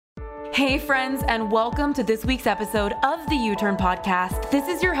Hey friends, and welcome to this week's episode of the U-Turn Podcast. This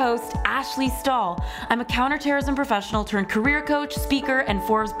is your host, Ashley Stahl. I'm a counterterrorism professional turned career coach, speaker, and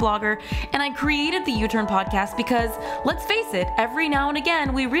Forbes blogger, and I created the U-Turn Podcast because, let's face it, every now and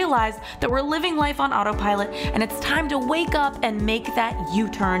again we realize that we're living life on autopilot and it's time to wake up and make that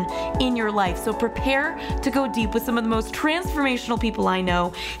U-turn in your life. So prepare to go deep with some of the most transformational people I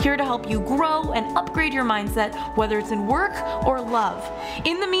know, here to help you grow and upgrade your mindset, whether it's in work or love.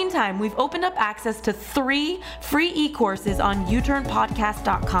 In the meantime, we've opened up access to 3 free e-courses on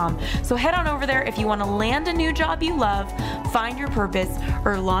uturnpodcast.com. So head on over there if you want to land a new job you love, find your purpose,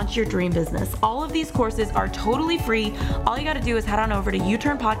 or launch your dream business. All of these courses are totally free. All you got to do is head on over to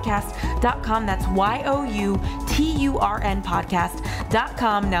uturnpodcast.com. That's YOUTURN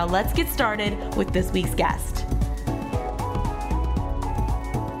podcast.com. Now let's get started with this week's guest.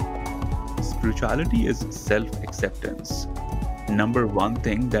 Spirituality is self-acceptance. Number one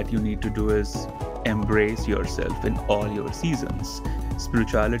thing that you need to do is embrace yourself in all your seasons.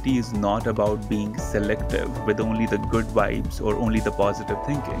 Spirituality is not about being selective with only the good vibes or only the positive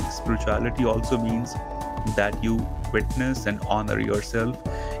thinking. Spirituality also means that you witness and honor yourself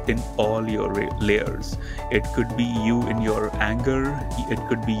in all your layers. It could be you in your anger, it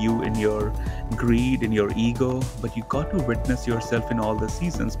could be you in your greed, in your ego, but you got to witness yourself in all the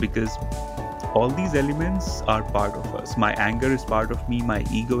seasons because all these elements are part of us. My anger is part of me, my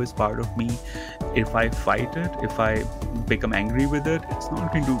ego is part of me. If I fight it, if I become angry with it, it's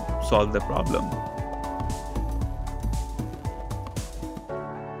not going to solve the problem.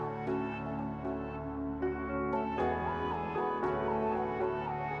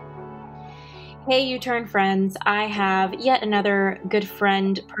 Hey, U-Turn friends. I have yet another good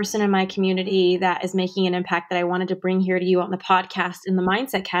friend, person in my community that is making an impact that I wanted to bring here to you on the podcast in the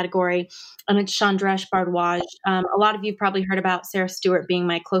mindset category. And it's Chandresh Bhardwaj. A lot of you have probably heard about Sarah Stewart being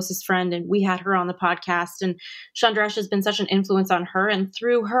my closest friend, and we had her on the podcast. And Chandresh has been such an influence on her, and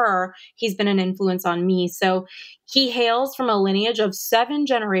through her, he's been an influence on me. So he hails from a lineage of 7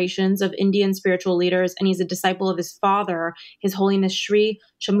 generations of Indian spiritual leaders, and he's a disciple of his father, His Holiness Sri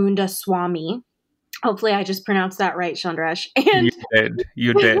Chamunda Swami. Hopefully I just pronounced that right, Chandresh. And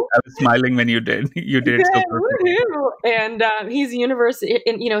You did. I was smiling when you did. You did. So and he's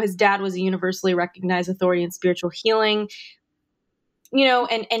his dad was a universally recognized authority in spiritual healing.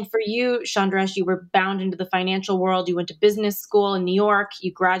 And for you, Chandresh, you were bound into the financial world. You went to business school in New York.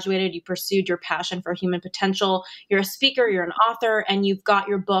 You graduated. You pursued your passion for human potential. You're a speaker. You're an author. And you've got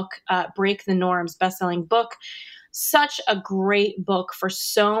your book, Break the Norms, best-selling book. Such a great book for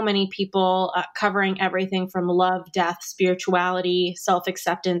so many people, covering everything from love, death, spirituality,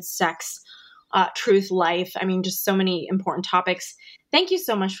 self-acceptance, sex, truth, life. I mean, just so many important topics. Thank you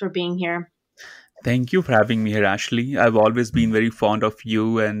so much for being here. Thank you for having me here, Ashley. I've always been very fond of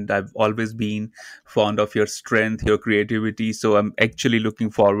you, and I've always been fond of your strength, your creativity. So I'm actually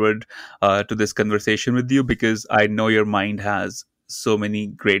looking forward to this conversation with you because I know your mind has so many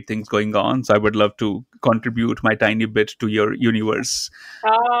great things going on. So I would love to contribute my tiny bit to your universe.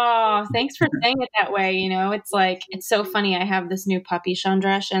 Oh, thanks for saying it that way. It's so funny. I have this new puppy,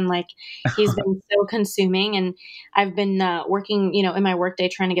 Chandresh, and he's been so consuming, and I've been working, in my workday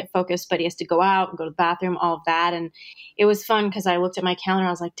trying to get focused, but he has to go out and go to the bathroom, all of that. And it was fun because I looked at my calendar.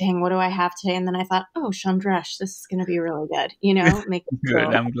 I was like, dang, what do I have today? And then I thought, oh, Chandresh, this is going to be really good. Make it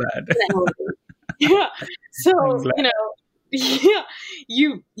good. I'm glad. Yeah. So, yeah,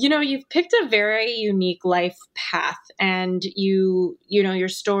 you've picked a very unique life path, and your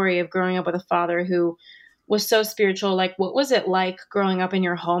story of growing up with a father who was so spiritual. What was it like growing up in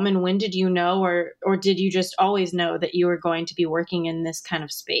your home, and when did you know, or did you just always know that you were going to be working in this kind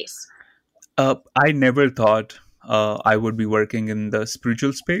of space? I never thought I would be working in the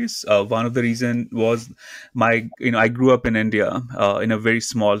spiritual space. One of the reason was I grew up in India, in a very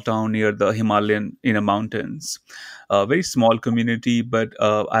small town near the Himalayan mountains, a very small community. But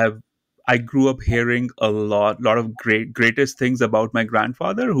I grew up hearing a lot of greatest things about my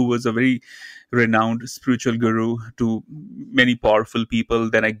grandfather, who was a very renowned spiritual guru to many powerful people.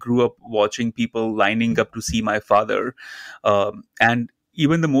 Then I grew up watching people lining up to see my father, and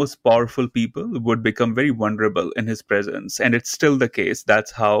even the most powerful people would become very vulnerable in his presence. And it's still the case.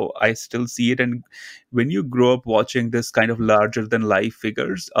 That's how I still see it. And when you grow up watching this kind of larger than life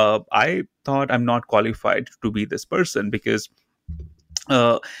figures, I thought I'm not qualified to be this person because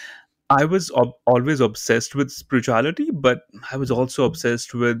I was always obsessed with spirituality, but I was also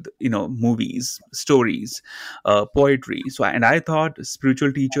obsessed with, movies, stories, poetry. And I thought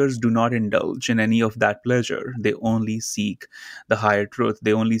spiritual teachers do not indulge in any of that pleasure. They only seek the higher truth.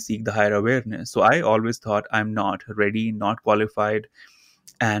 They only seek the higher awareness. So I always thought I'm not ready, not qualified.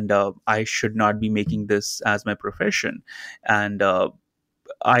 and I should not be making this as my profession. And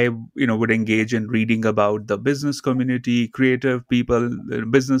I, would engage in reading about the business community, creative people,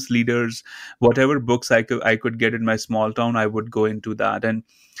 business leaders, whatever books I could get in my small town. I would go into that. And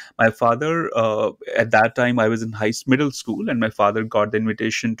my father, at that time, I was in middle school, and my father got the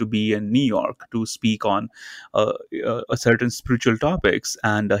invitation to be in New York to speak on uh, a certain spiritual topics.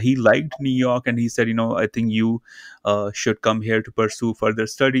 And he liked New York, and he said, I think you should come here to pursue further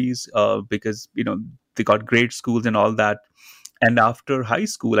studies, because they got great schools and all that. And after high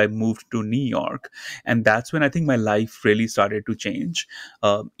school, I moved to New York, and that's when I think my life really started to change.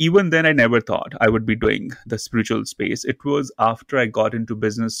 Even then, I never thought I would be doing the spiritual space. It was after I got into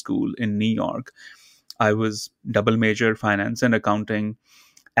business school in New York. I was double major finance and accounting,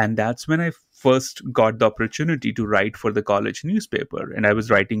 and that's when I first got the opportunity to write for the college newspaper. And I was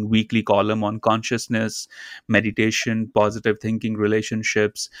writing weekly column on consciousness, meditation, positive thinking,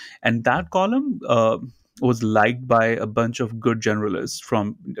 relationships. And that column was liked by a bunch of good journalists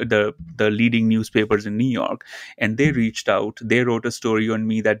from the leading newspapers in New York. And they reached out. They wrote a story on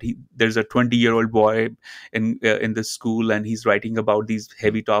me that there's a 20-year-old boy in this school, and he's writing about these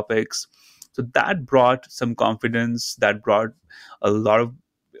heavy topics. So that brought some confidence. That brought a lot of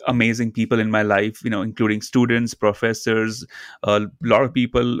amazing people in my life, including students, professors, a lot of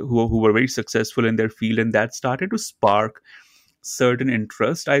people who were very successful in their field, and that started to spark certain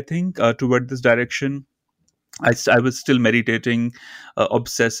interest, I think, toward this direction. I was still meditating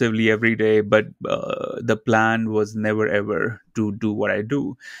obsessively every day, but the plan was never ever to do what I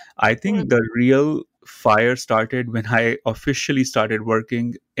do. I think the real fire started when I officially started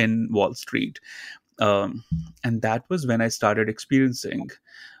working in Wall Street. Um, and that was when I started experiencing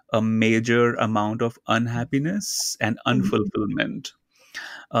a major amount of unhappiness and unfulfillment.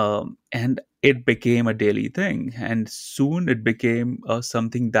 And it became a daily thing. And soon it became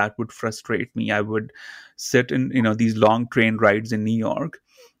something that would frustrate me. I would sit in these long train rides in New York,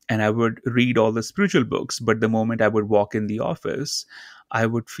 and I would read all the spiritual books. But the moment I would walk in the office, I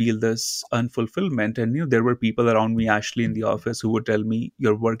would feel this unfulfillment. And there were people around me, Ashley, in the office, who would tell me,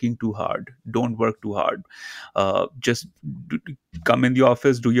 "You're working too hard. Don't work too hard. Just come in the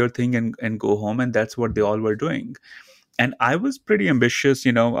office, do your thing, and go home." And that's what they all were doing. And I was pretty ambitious,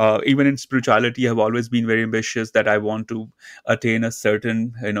 even in spirituality. I've always been very ambitious, that I want to attain a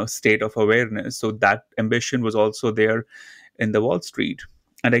certain state of awareness. So that ambition was also there in the Wall Street.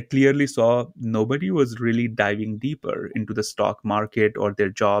 And I clearly saw nobody was really diving deeper into the stock market or their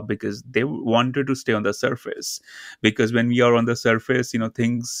job, because they wanted to stay on the surface. Because when we are on the surface,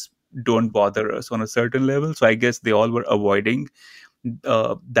 things don't bother us on a certain level. So I guess they all were avoiding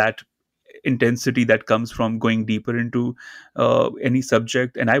that intensity that comes from going deeper into any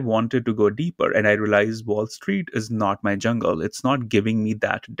subject. And I wanted to go deeper, and I realized Wall Street is not my jungle. It's not giving me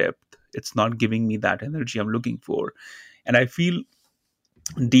that depth. It's not giving me that energy I'm looking for. And I feel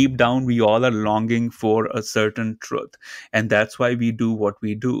deep down we all are longing for a certain truth, and that's why we do what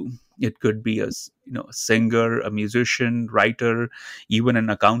we do. It could be a singer, a musician, writer, even an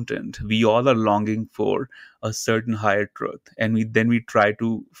accountant. We all are longing for a certain higher truth, and we try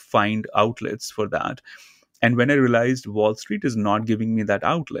to find outlets for that. And when I realized Wall Street is not giving me that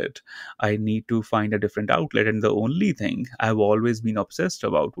outlet, I need to find a different outlet. And the only thing I've always been obsessed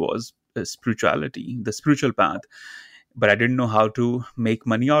about was spirituality, the spiritual path. But I didn't know how to make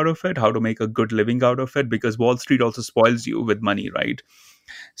money out of it, how to make a good living out of it, because Wall Street also spoils you with money, right?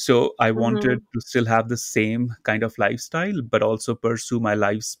 So I wanted Mhm. to still have the same kind of lifestyle, but also pursue my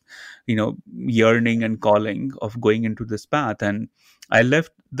life's, yearning and calling of going into this path. And I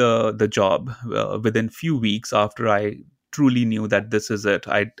left the job within few weeks after I truly knew that this is it.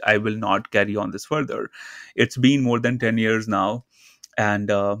 I will not carry on this further. It's been more than 10 years now, and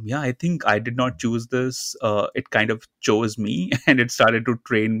yeah, I think I did not choose this. It kind of chose me, and it started to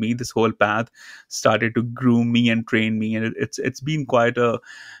train me. This whole path started to groom me and train me, and it's been quite a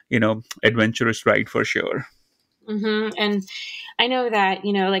adventurous ride for sure. And I know that,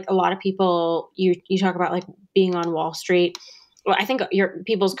 like a lot of people, you talk about like being on Wall Street. Well, I think your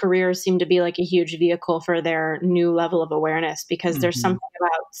people's careers seem to be like a huge vehicle for their new level of awareness, because there's Hmm. something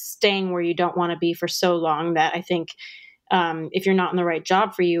about staying where you don't want to be for so long that I think, if you're not in the right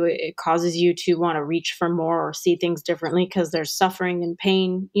job for you, it causes you to want to reach for more or see things differently, because there's suffering and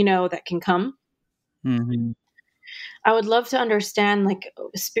pain, that can come. Hmm. I would love to understand, like,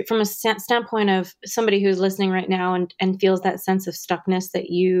 from a standpoint of somebody who's listening right now and feels that sense of stuckness that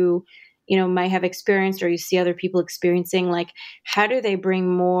might have experienced, or you see other people experiencing. Like, how do they bring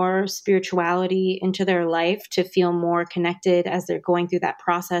more spirituality into their life to feel more connected as they're going through that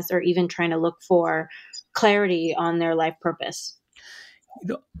process, or even trying to look for clarity on their life purpose?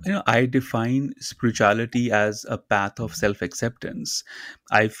 I define spirituality as a path of self-acceptance.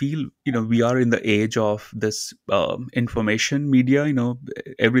 I feel, we are in the age of this information media.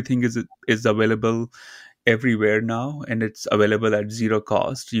 Everything is available everywhere now, and it's available at zero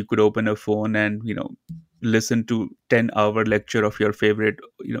cost. You could open a phone and listen to 10-hour lecture of your favorite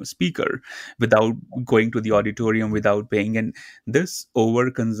speaker without going to the auditorium, without paying. And this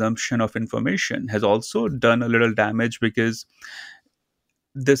overconsumption of information has also done a little damage, because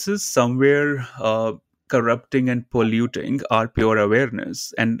this is somewhere corrupting and polluting our pure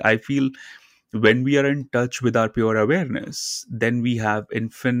awareness. And I feel when we are in touch with our pure awareness, then we have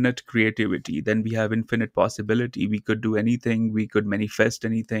infinite creativity, then we have infinite possibility. We could do anything, we could manifest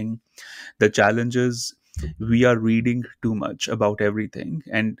anything. The challenge is we are reading too much about everything,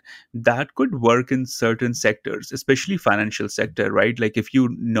 and that could work in certain sectors, especially financial sector, right? Like if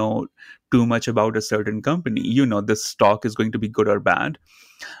you know too much about a certain company, this stock is going to be good or bad.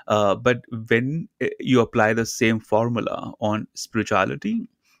 But when you apply the same formula on spirituality,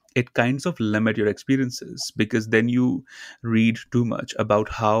 it kinds of limit your experiences, because then you read too much about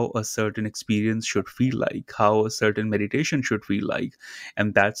how a certain experience should feel like, how a certain meditation should feel like,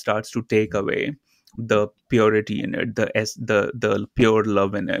 and that starts to take away the purity in it, the pure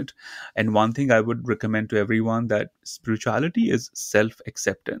love in it. And one thing I would recommend to everyone, that spirituality is self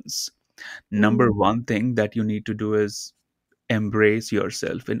acceptance. Number Mm. one thing that you need to do is embrace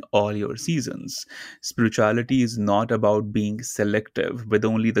yourself in all your seasons. Spirituality is not about being selective with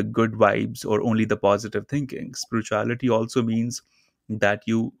only the good vibes or only the positive thinking. Spirituality also means that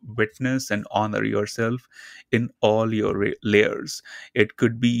you witness and honor yourself in all your layers. It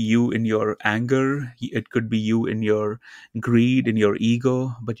could be you in your anger, it could be you in your greed, in your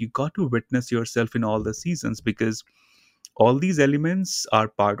ego, but you got to witness yourself in all the seasons, because all these elements are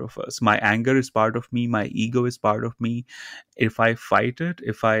part of us. My anger is part of me, my ego is part of me. If I fight it,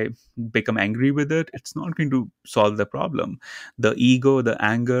 if I become angry with it, it's not going to solve the problem. The ego, the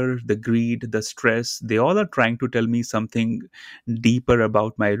anger, the greed, the stress, they all are trying to tell me something deeper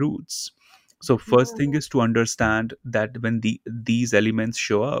about my roots. So first thing is to understand that when these elements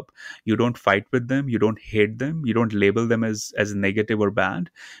show up, you don't fight with them, you don't hate them, you don't label them as negative or bad,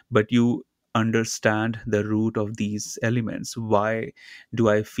 but you understand the root of these elements. Why do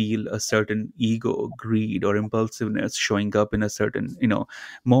I feel a certain ego, greed, or impulsiveness showing up in a certain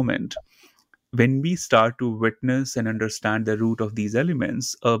moment? When we start to witness and understand the root of these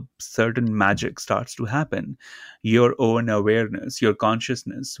elements, a certain magic starts to happen. Your own awareness, your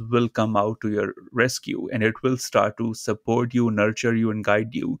consciousness will come out to your rescue, and it will start to support you, nurture you, and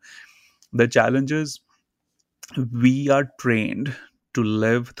guide you. The challenge is we are trained to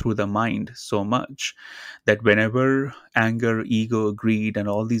live through the mind so much that whenever anger, ego, greed, and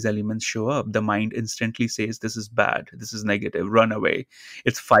all these elements show up, the mind instantly says, this is bad, this is negative, run away.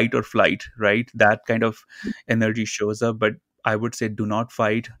 It's fight or flight, right? That kind of energy shows up. But I would say, do not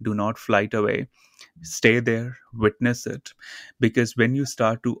fight, do not flight away. Stay there, witness it. Because when you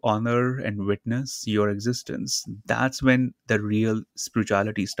start to honor and witness your existence, that's when the real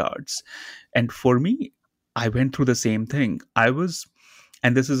spirituality starts. And for me, I went through the same thing.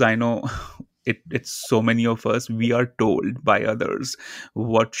 And this is, I know, it's so many of us, we are told by others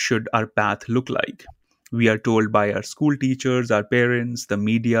what should our path look like. We are told by our school teachers, our parents, the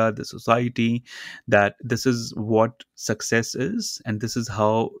media, the society, that this is what success is, and this is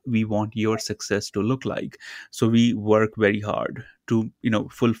how we want your success to look like. So we work very hard to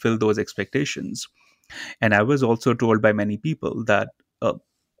fulfill those expectations. And I was also told by many people that uh,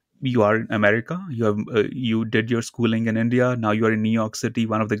 you are in America. You did your schooling in India. Now you are in New York City,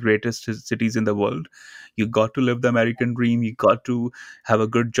 one of the greatest cities in the world. You got to live the American dream. You got to have a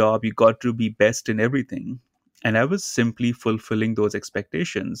good job. You got to be best in everything. And I was simply fulfilling those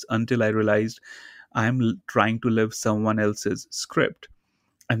expectations until I realized I'm trying to live someone else's script,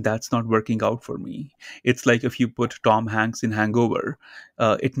 and that's not working out for me. It's like if you put Tom Hanks in Hangover,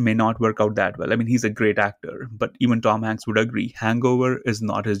 it may not work out that well. I mean, he's a great actor, but even Tom Hanks would agree Hangover is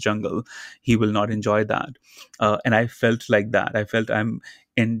not his jungle. He will not enjoy that. And I felt like that. I felt I'm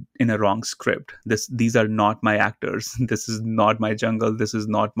in a wrong script. These are not my actors. This is not my jungle. This is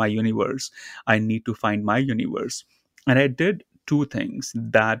not my universe. I need to find my universe. And I did two things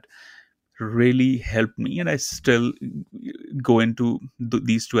that really helped me, and I still go into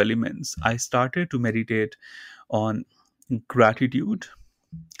these two elements. I started to meditate on gratitude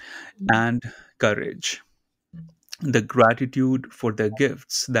and courage. The gratitude for the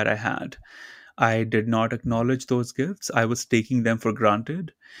gifts that I had. I did not acknowledge those gifts. I was taking them for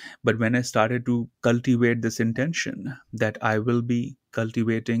granted. But when I started to cultivate this intention that I will be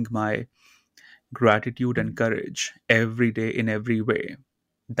cultivating my gratitude and courage every day in every way,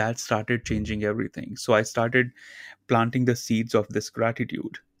 that started changing everything. So I started planting the seeds of this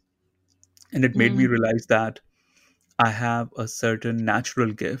gratitude, and it made me Mm, realize that I have a certain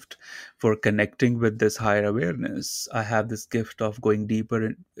natural gift for connecting with this higher awareness. I have this gift of going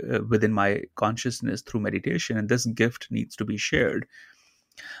deeper within my consciousness through meditation, and this gift needs to be shared.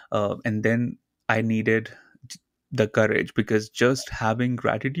 And then I needed the courage, because just having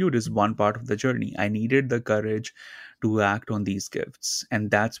gratitude is one part of the journey. I needed the courage to act on these gifts,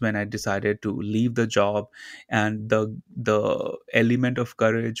 and that's when I decided to leave the job. And the element of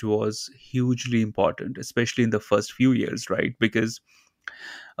courage was hugely important, especially in the first few years, right? Because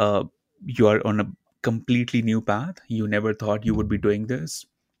uh, you are on a completely new path. You never thought you would be doing this,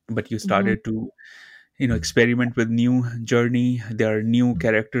 but you mhm, started to experiment with new journey. There are new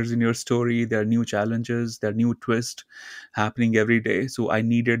characters in your story, there are new challenges, there are new twists happening every day. So I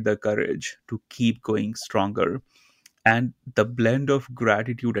needed the courage to keep going stronger, and the blend of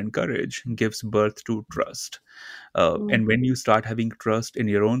gratitude and courage gives birth to trust. mm, And when you start having trust in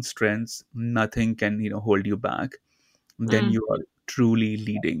your own strengths, nothing can hold you back. Then mm. you are truly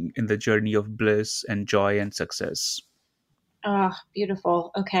leading in the journey of bliss and joy and success. Oh,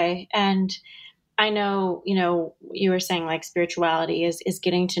 beautiful. Okay. And I know, you were saying like spirituality is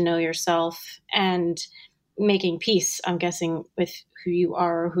getting to know yourself and making peace, I'm guessing, with who you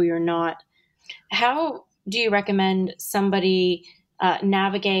are or who you're not. How do you recommend somebody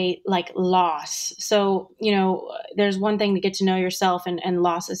navigate like loss? So, there's one thing to get to know yourself, and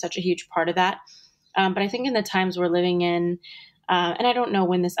loss is such a huge part of that. But I think in the times we're living in, and I don't know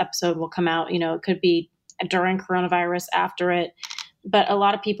when this episode will come out, it could be during coronavirus, after it, but a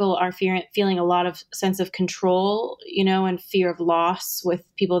lot of people are feeling a lot of sense of control, and fear of loss with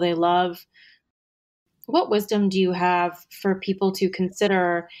people they love. What wisdom do you have for people to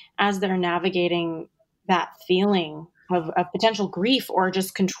consider as they're navigating that feeling of potential grief or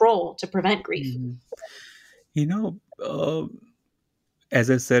just control to prevent grief? Mhm. You know, uh, as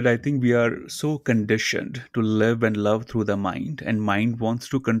I said, I think we are so conditioned to live and love through the mind, and mind wants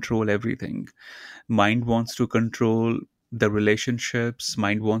to control everything. Mind wants to control the relationships,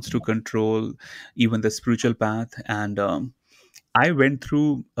 mind wants to control even the spiritual path. And I went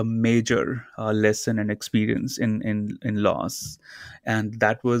through a major lesson and experience in loss, and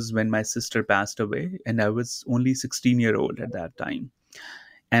that was when my sister passed away, and I was only 16-year-old at that time.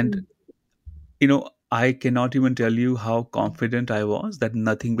 And Mm, I cannot even tell you how confident I was that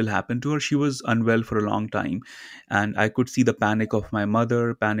nothing will happen to her. She was unwell for a long time, and I could see the panic of my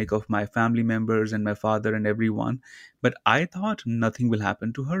mother, panic of my family members, and my father, and everyone. But I thought nothing will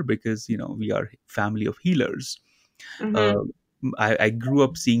happen to her because we are family of healers. mhm, Uh, I grew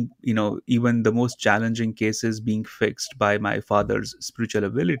up seeing even the most challenging cases being fixed by my father's spiritual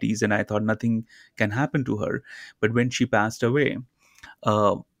abilities, and I thought nothing can happen to her. But when she passed away,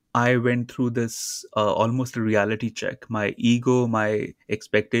 uh, I went through this almost a reality check. My ego, my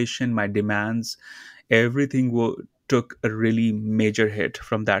expectation, my demands, everything took a really major hit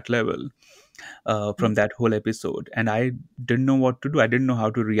from that level, from that whole episode. And I didn't know what to do. I didn't know how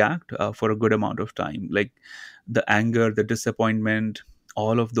to react for a good amount of time. Like the anger, the disappointment,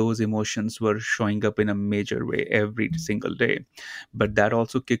 all of those emotions were showing up in a major way every single day. But that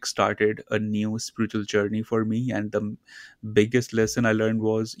also kick-started a new spiritual journey for me. And the biggest lesson I learned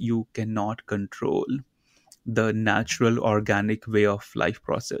was you cannot control the natural organic way of life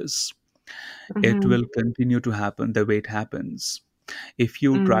process. It mhm, will continue to happen the way it happens. If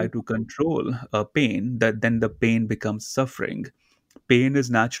you try mm, to control pain, that then the pain becomes suffering. Pain is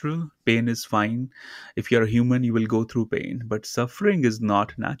natural, pain is fine. If you're a human, you will go through pain, but suffering is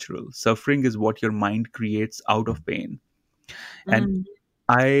not natural. Suffering is what your mind creates out of pain. And mm,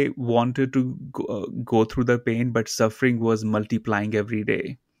 I wanted to go through the pain, but suffering was multiplying every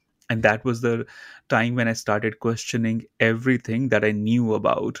day. And that was the time when I started questioning everything that I knew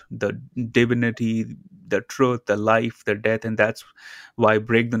about the divinity, the truth, the life, the death. And that's why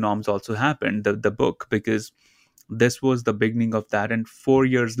Break the Norms also happened, the book, because this was the beginning of that. And 4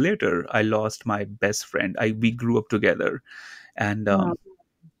 years later, I lost my best friend. We grew up together. And wow,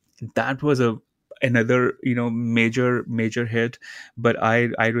 that was another major hit. But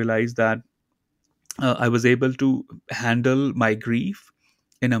I realized that I was able to handle my grief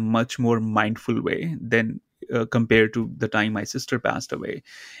in a much more mindful way than compared to the time my sister passed away.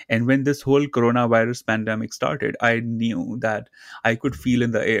 And when this whole coronavirus pandemic started, I knew that I could feel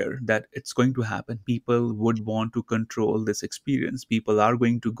in the air that it's going to happen. People would want to control this experience. People are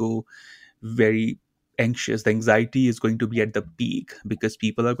going to go very anxious. The anxiety is going to be at the peak because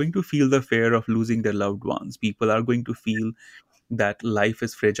people are going to feel the fear of losing their loved ones. People are going to feel that life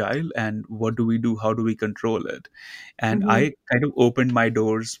is fragile, and what do we do? How do we control it? And Mm-hmm. I kind of opened my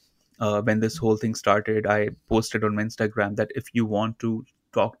doors when this whole thing started. I posted on my Instagram that if you want to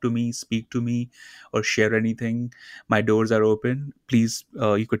talk to me, speak to me, or share anything, my doors are open. Please,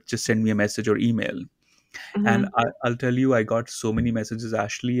 you could just send me a message or email. And Mm-hmm. I'll tell you, I got so many messages,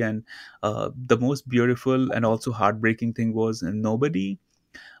 Ashley. And the most beautiful and also heartbreaking thing was nobody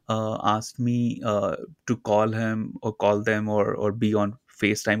asked me to call him or call them or be on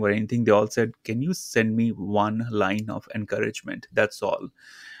FaceTime or anything. They all said, "Can you send me one line of encouragement?" That's all.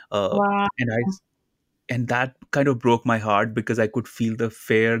 Uh, Wow. and I and that kind of broke my heart because I could feel the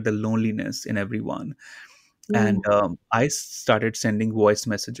fear, the loneliness in everyone. And Mm. I started sending voice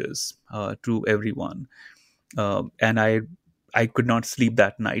messages to everyone. And I could not sleep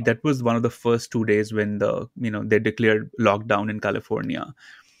that night. That was one of the first 2 days when they declared lockdown in California.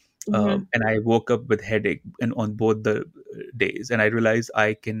 Mm-hmm. And I woke up with headache and on both the days, and I realized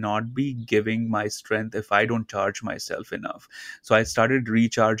I cannot be giving my strength if I don't charge myself enough. So I started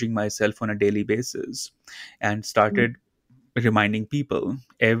recharging myself on a daily basis and started reminding people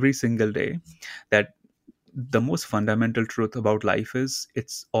every single day that the most fundamental truth about life is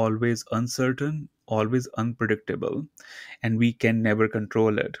it's always uncertain, always unpredictable, and we can never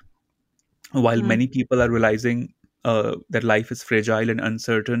control it. While Mm-hmm. many people are realizing that life is fragile and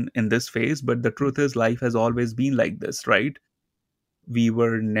uncertain in this phase, but the truth is life has always been like this, right? We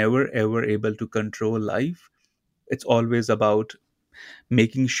were never ever able to control life. It's always about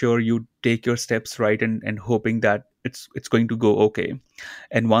making sure you take your steps right, and hoping that it's going to go okay.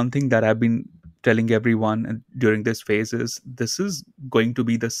 And one thing that I've been telling everyone during this phase is this is going to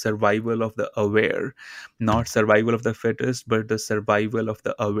be the survival of the aware, not survival of the fittest, but the survival of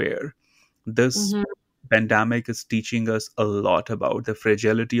the aware. This Mm-hmm. pandemic is teaching us a lot about the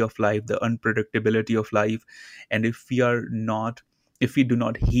fragility of life, the unpredictability of life. And if we do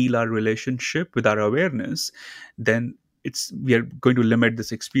not heal our relationship with our awareness, then we are going to limit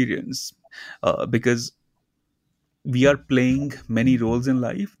this experience, because we are playing many roles in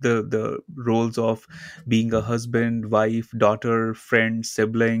life, the roles of being a husband, wife, daughter, friend,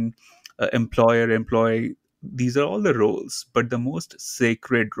 sibling, employer, employee. These are all the roles, but the most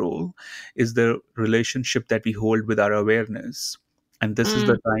sacred role is the relationship that we hold with our awareness. And this is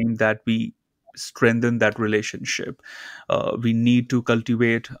the time that we strengthen that relationship. We need to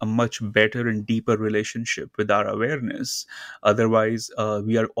cultivate a much better and deeper relationship with our awareness. Otherwise,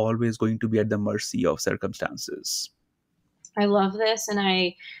 we are always going to be at the mercy of circumstances. I love this, and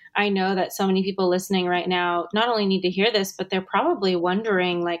I know that so many people listening right now not only need to hear this, but they're probably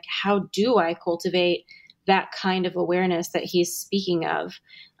wondering, like, how do I cultivate that kind of awareness that he's speaking of?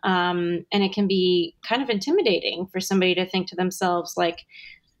 And it can be kind of intimidating for somebody to think to themselves, like,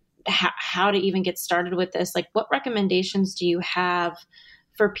 how to even get started with this. Like, what recommendations do you have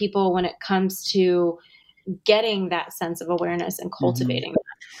for people when it comes to getting that sense of awareness and Mhm. cultivating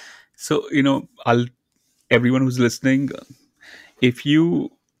So, I'll everyone who's listening, if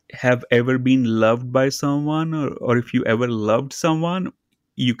you have ever been loved by someone, or if you ever loved someone,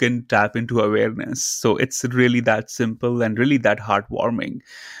 you can tap into awareness. So it's really that simple and really that heartwarming.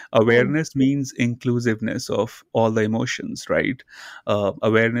 that? Awareness means inclusiveness of all the emotions, right?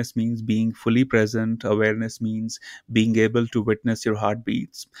 Awareness means being fully present. Awareness means being able to witness your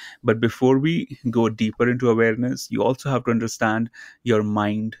heartbeats. But before we go deeper into awareness, you also have to understand your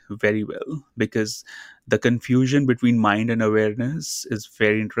mind very well, because the confusion between mind and awareness is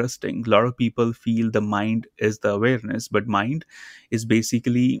very interesting. A lot of people feel the mind is the awareness, but mind is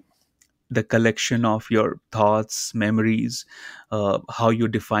basically the collection of your thoughts, memories, how you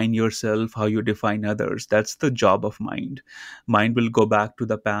define yourself, how you define others. That's the job of mind. Mind will go back to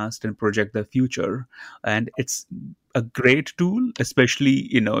the past and project the future. And it's a great tool, especially,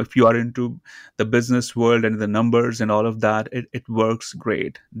 if you are into the business world and the numbers and all of that, it works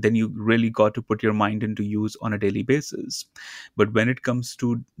great. Then you really got to put your mind into use on a daily basis. But when it comes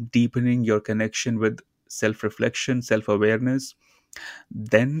to deepening your connection with self reflection, self awareness,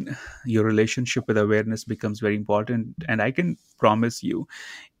 then your relationship with awareness becomes very important. And I can promise you,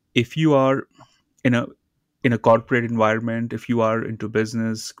 if you are in a corporate environment, if you are into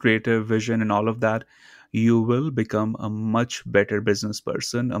business, creative vision and all of that, you will become a much better business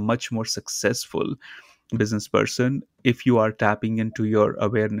person, a much more successful business person, if you are tapping into your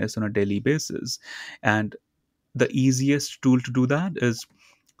awareness on a daily basis. And the easiest tool to do that is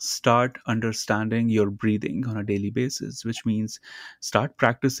start understanding your breathing on a daily basis, which means start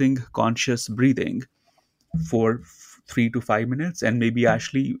practicing conscious breathing for 3 to 5 minutes. And maybe,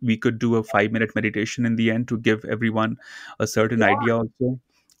 Ashley, we could do a 5-minute meditation in the end to give everyone a certain Yeah, idea also,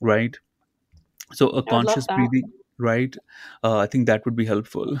 right? So a I would love conscious that. breathing, right? I think that would be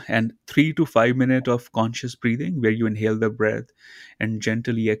helpful. And 3 to 5 minutes of conscious breathing where you inhale the breath and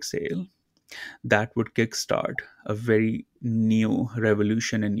gently exhale, that would kickstart a very new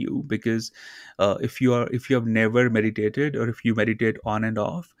revolution in you. Because if you have never meditated, or if you meditate on and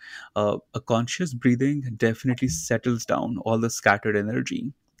off, a conscious breathing definitely settles down all the scattered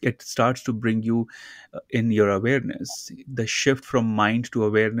energy. It starts to bring you in your awareness. The shift from mind to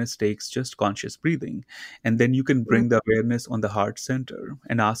awareness takes just conscious breathing, and then you can bring the awareness on the heart center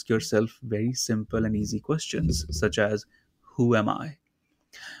and ask yourself very simple and easy questions, such as, who am I,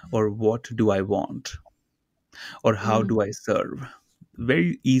 or what do I want, or how Mm. do I serve?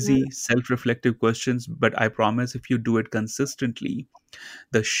 Very easy, self reflective questions, but I promise if you do it consistently,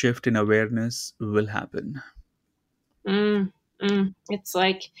 the shift in awareness will happen. Mm, It's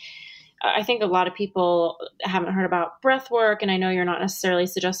like, I think a lot of people haven't heard about breath work, and I know you're not necessarily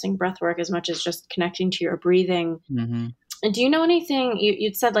suggesting breath work as much as just connecting to your breathing. Hmm. And do you know anything?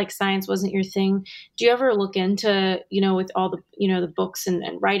 You'd said like science wasn't your thing. Do you ever look into, with all the, the books and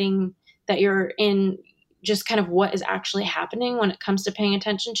writing that you're in, just kind of what is actually happening when it comes to paying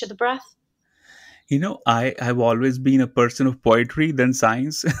attention to the breath? I have always been a person of poetry than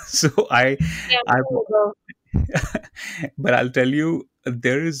science. So Yeah, I, there you go. but I'll tell you,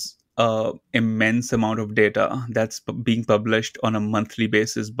 there is a immense amount of data that's being published on a monthly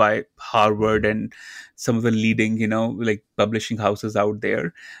basis by Harvard and some of the leading, like publishing houses out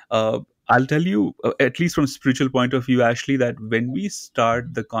there. I'll tell you, at least from spiritual point of view, Ashley, that when we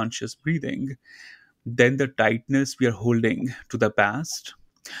start the conscious breathing, then the tightness we are holding to the past,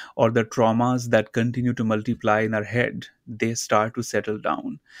 or the traumas that continue to multiply in our head, they start to settle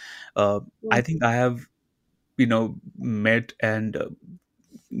down. I think I have met and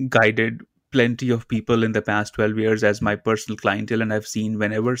guided plenty of people in the past 12 years as my personal clientele, and I've seen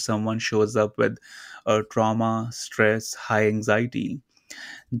whenever someone shows up with trauma, stress, high anxiety,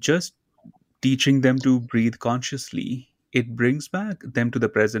 just teaching them to breathe consciously, it brings back them to the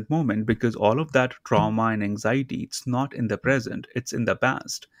present moment, because all of that trauma and anxiety, it's not in the present, it's in the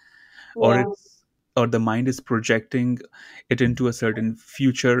past. Or Yeah. the mind is projecting it into a certain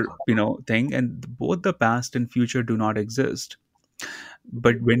future thing, and both the past and future do not exist.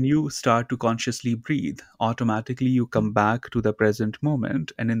 But when you start to consciously breathe, automatically you come back to the present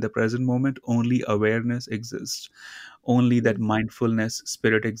moment, and in the present moment only awareness exists, only that mindfulness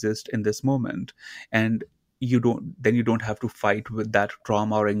spirit exists in this moment. And you don't have to fight with that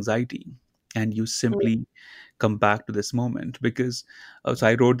trauma or anxiety, and you simply come back to this moment. Because so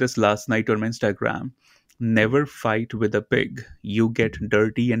I wrote this last night on my Instagram: never fight with a pig, you get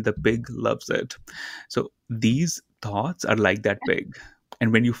dirty and the pig loves it. So these thoughts are like that pig,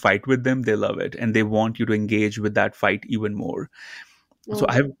 and when you fight with them, they love it and they want you to engage with that fight even more. So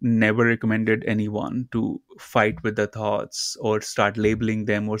Mm. I've never recommended anyone to fight with the thoughts or start labeling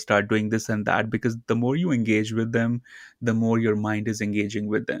them or start doing this and that, because the more you engage with them, the more your mind is engaging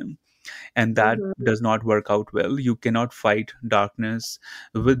with them, and that Mhm. does not work out well. You cannot fight darkness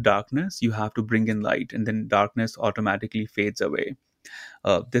with darkness. You have to bring in light, and then darkness automatically fades away.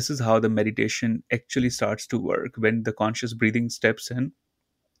 This is how the meditation actually starts to work. When the conscious breathing steps in,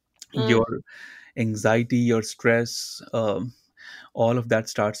 Mm. your anxiety, your stress, all of that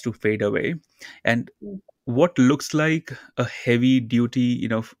starts to fade away. And what looks like a heavy duty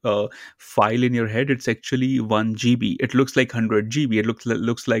file in your head, it's actually 1 GB. It looks like 100 GB. It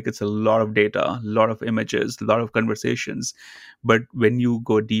looks like it's a lot of data, a lot of images, a lot of conversations. But when you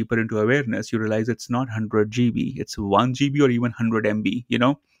go deeper into awareness, you realize it's not 100 GB, it's 1 GB or even 100 MB.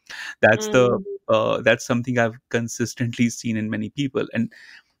 That's the Mm. that's something I've consistently seen in many people. And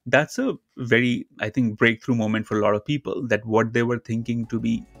that's a very, I think, breakthrough moment for a lot of people, that what they were thinking to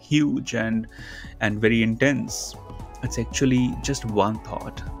be huge and very intense, it's actually just one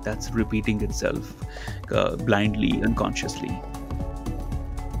thought that's repeating itself blindly, unconsciously.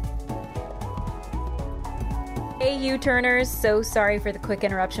 Hey U-Turners, so sorry for the quick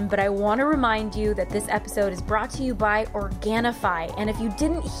interruption, but I want to remind you that this episode is brought to you by Organifi. And if you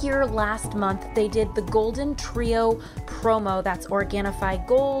didn't hear last month, they did the Golden Trio promo. That's Organifi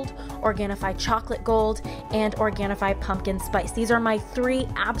Gold, Organifi Chocolate Gold, and Organifi Pumpkin Spice. These are my 3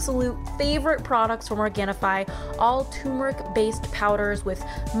 absolute favorite products from Organifi, all turmeric-based powders with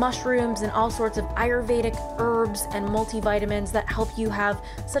mushrooms and all sorts of Ayurvedic herbs and multivitamins that help you have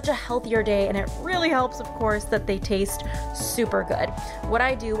such a healthier day. And it really helps, of course, that they taste super good. What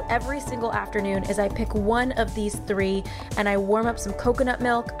I do every single afternoon is I pick one of these 3 and I warm up some coconut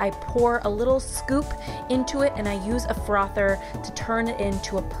milk. I pour a little scoop into it and I use a frother to turn it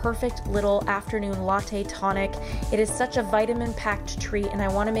into a perfect little afternoon latte tonic. It is such a vitamin-packed treat, and I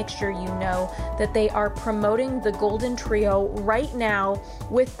want to make sure you know that they are promoting the Golden Trio right now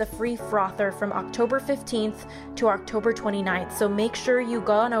with the free frother from October 15th to October 29th. So make sure you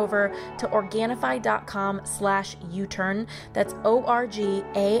go on over to Organifi.com/U-turn. That's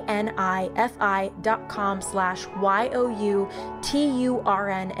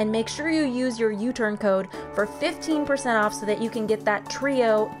Organifi.com/YOUTURN, and make sure you use your U-turn code for 15% off so that you can get that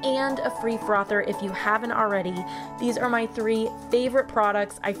trio and a free frother if you haven't already. These are my 3 favorite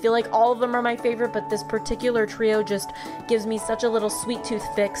products. I feel like all of them are my favorite, but this particular trio just gives me such a little sweet tooth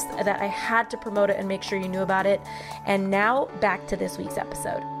fix that I had to promote it and make sure you knew about it. And now back to this week's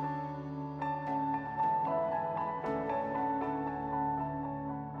episode.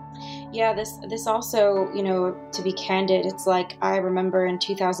 Yeah, this also, to be candid, it's like I remember in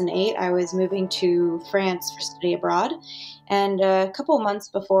 2008, I was moving to France for study abroad. And a couple of months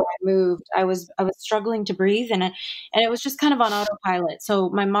before I moved, I was struggling to breathe, and it was just kind of on autopilot. So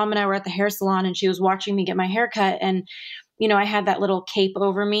my mom and I were at the hair salon, and she was watching me get my hair cut, and I had that little cape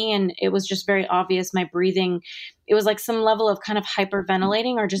over me, and it was just very obvious my breathing. It was like some level of kind of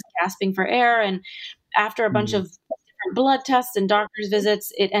hyperventilating or just gasping for air. And after a bunch of different blood tests and doctor's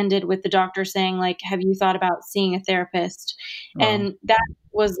visits, it ended with the doctor saying, like, have you thought about seeing a therapist? Oh. And that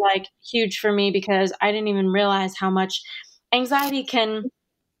was like huge for me because I didn't even realize how much anxiety can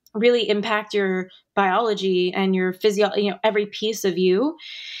really impact your biology and your every piece of you.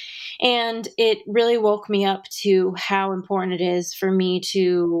 And it really woke me up to how important it is for me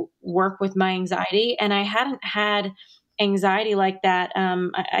to work with my anxiety. And I hadn't had anxiety like that.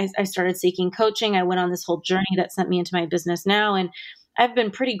 I started seeking coaching. I went on this whole journey that sent me into my business now. And I've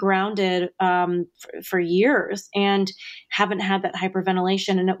been pretty grounded for years and haven't had that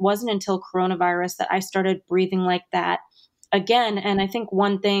hyperventilation. And it wasn't until coronavirus that I started breathing like that again. And I think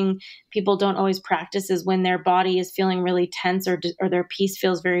one thing people don't always practice is when their body is feeling really tense or their peace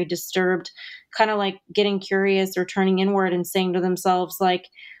feels very disturbed, kind of like getting curious or turning inward and saying to themselves, like,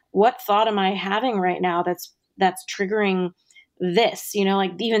 what thought am I having right now that's triggering this,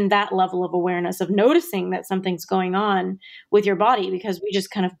 like even that level of awareness of noticing that something's going on with your body, because we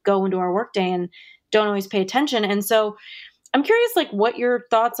just kind of go into our workday and don't always pay attention. And so I'm curious, like, what your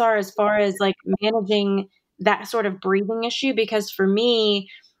thoughts are as far as like managing that sort of breathing issue. Because for me,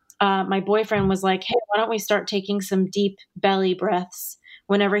 my boyfriend was like, hey, why don't we start taking some deep belly breaths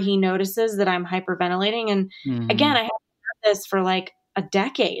whenever he notices that I'm hyperventilating? And again, I haven't had this for like a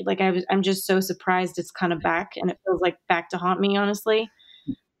decade. Like I'm just so surprised it's kind of back, and it feels like back to haunt me, honestly.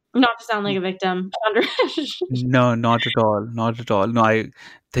 Not to sound like a victim. No, not at all. Not at all. No, I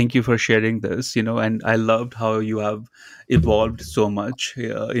thank you for sharing this, and I loved how you have evolved so much,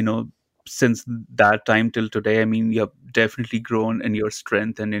 since that time till today. I mean, you have definitely grown in your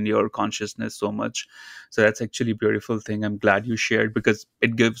strength and in your consciousness so much. So that's actually a beautiful thing. I'm glad you shared, because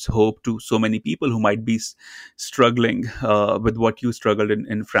it gives hope to so many people who might be struggling with what you struggled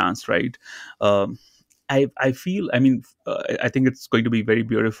in France, right? I feel, I think it's going to be very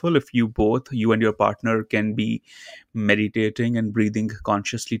beautiful if you and your partner can be meditating and breathing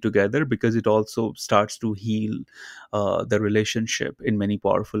consciously together, because it also starts to heal the relationship in many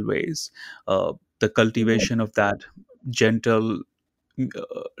powerful ways. The cultivation of that gentle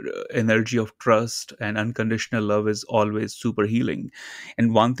energy of trust and unconditional love is always super healing.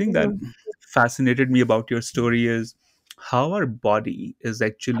 And one thing that fascinated me about your story is how our body is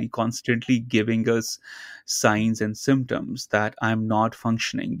actually constantly giving us signs and symptoms that I'm not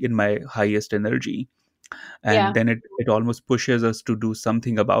functioning in my highest energy. And then it almost pushes us to do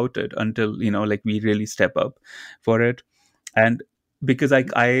something about it until, like we really step up for it. And because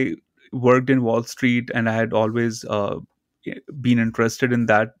I worked in Wall Street, and I had always been interested in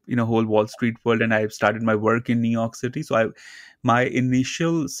that, whole Wall Street world, and I started my work in New York City. So my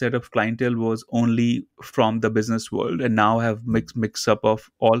initial set of clientele was only from the business world, and now I have mix up of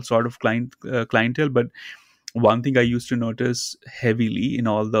all sort of clientele. But one thing I used to notice heavily in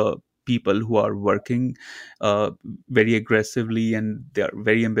all the people who are working very aggressively and they are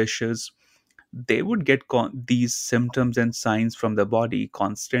very ambitious, they would get these symptoms and signs from the body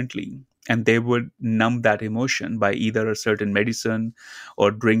constantly, and they would numb that emotion by either a certain medicine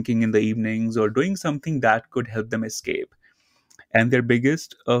or drinking in the evenings or doing something that could help them escape. And their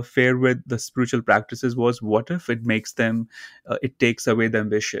biggest fear with the spiritual practices was, what if it makes them, it takes away the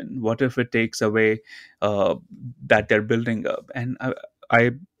ambition? What if it takes away that they're building up? And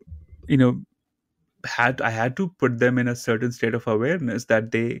I had to put them in a certain state of awareness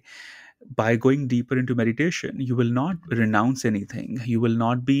that they, by going deeper into meditation, you will not renounce anything. You will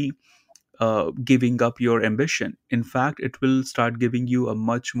not be giving up your ambition. In fact, it will start giving you a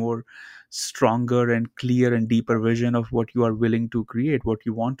much more stronger and clear and deeper vision of what you are willing to create, what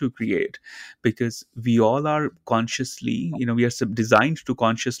you want to create. Because we all are consciously, we are designed to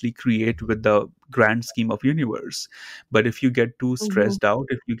consciously create with the grand scheme of universe. But if you get too Mhm. stressed out,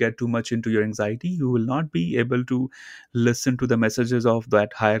 if you get too much into your anxiety, you will not be able to listen to the messages of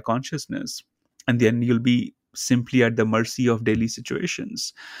that higher consciousness. And then you'll be simply at the mercy of daily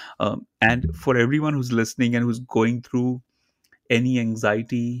situations. And for everyone who's listening and who's going through any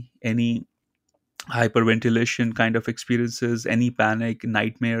anxiety, any hyperventilation kind of experiences, any panic,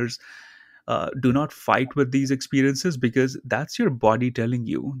 nightmares, do not fight with these experiences, because that's your body telling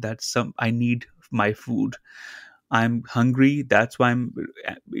you that I need my food. I'm hungry. That's why I'm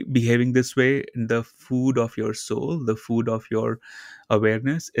behaving this way. And the food of your soul, the food of your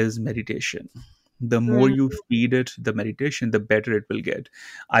awareness is meditation. The more Mm, you feed it the meditation, the better it will get.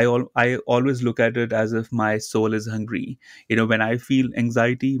 I always look at it as if my soul is hungry. When I feel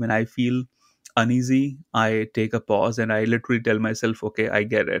anxiety, when I feel uneasy, I take a pause and I literally tell myself, okay, I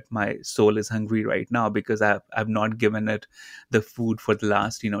get it. My soul is hungry right now because I've not given it the food for the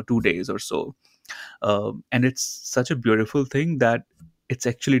last 2 days or so. And it's such a beautiful thing that it's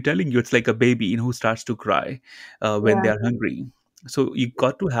actually telling you. It's like a baby, who starts to cry when they yeah. are hungry. So you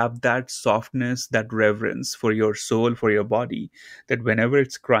got to have that softness, that reverence for your soul, for your body, that whenever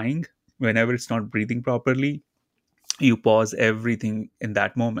it's crying, whenever it's not breathing properly, you pause everything in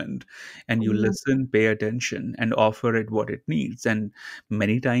that moment and you Mhm. listen, pay attention, and offer it what it needs. And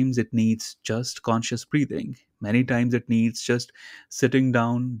many times it needs just conscious breathing. Many times it needs just sitting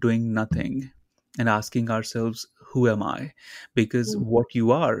down, doing nothing, and asking ourselves, who am I? Because Mm, what you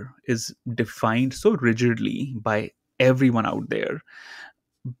are is defined so rigidly by everyone out there.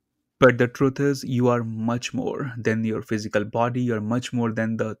 But the truth is, you are much more than your physical body. You're much more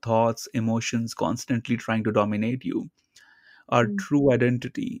than the thoughts, emotions constantly trying to dominate you. Our mm, true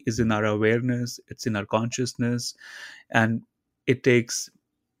identity is in our awareness, it's in our consciousness, and it takes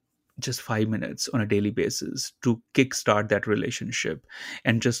just 5 minutes on a daily basis to kickstart that relationship.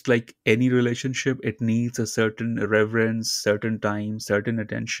 And just like any relationship, it needs a certain reverence, certain time, certain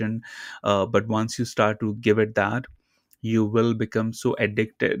attention. But once you start to give it that, you will become so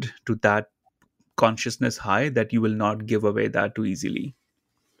addicted to that consciousness high that you will not give away that too easily.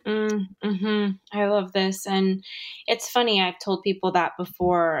 I love this. And it's funny, I've told people that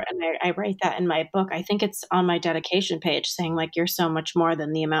before, and I write that in my book. I think it's on my dedication page saying, like, you're so much more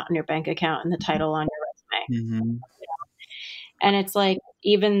than the amount in your bank account and the title on your resume. Hmm. And it's like,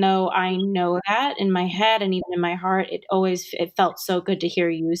 even though I know that in my head and even in my heart, it felt so good to hear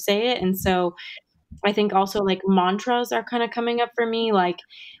you say it. And so I think also like mantras are kind of coming up for me. Like,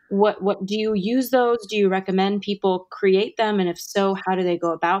 what do you use those? Do you recommend people create them? And if so, how do they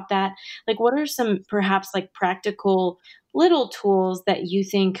go about that? Like, what are some perhaps like practical little tools that you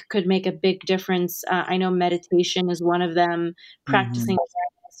think could make a big difference? I know meditation is one of them, practicing Hmm.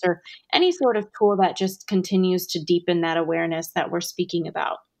 awareness, or any sort of tool that just continues to deepen that awareness that we're speaking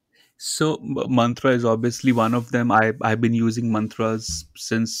about. So mantra is obviously one of them. I've been using mantras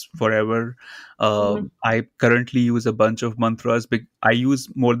since forever. Mhm. I currently use a bunch of mantras. I use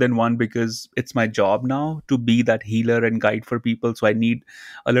more than one because it's my job now to be that healer and guide for people. So I need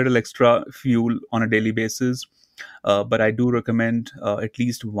a little extra fuel on a daily basis. But I do recommend at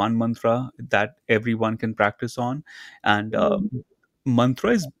least one mantra that everyone can practice on. And Mhm.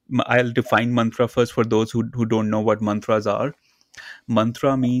 mantra is, I'll define mantra first for those who don't know what mantras are.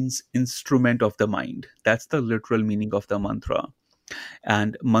 Mantra means instrument of the mind. That's the literal meaning of the mantra.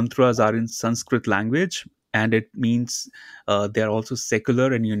 And mantras are in Sanskrit language, and it means they are also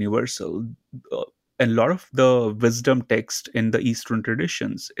secular and universal. Uh, and a lot of the wisdom text in the Eastern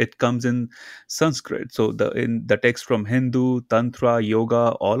traditions, it comes in Sanskrit. So in the text from Hindu, Tantra,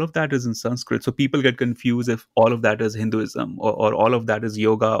 Yoga, all of that is in Sanskrit. So people get confused if all of that is Hinduism, or all of that is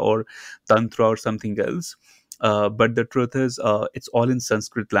yoga or Tantra or something else. But the truth is, it's all in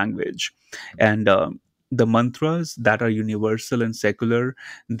Sanskrit language. And the mantras that are universal and secular,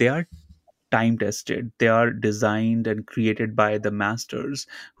 they are time tested. They are designed and created by the masters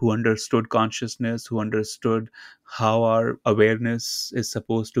who understood consciousness, who understood how our awareness is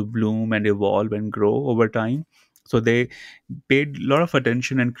supposed to bloom and evolve and grow over time. So they paid a lot of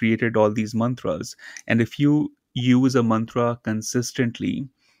attention and created all these mantras. And if you use a mantra consistently,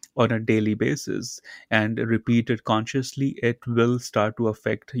 on a daily basis and repeat it consciously, it will start to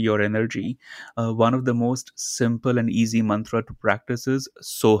affect your energy. One of the most simple and easy mantra to practice is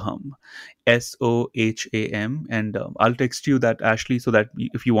Soham, Soham. And I'll text you that, Ashley, so that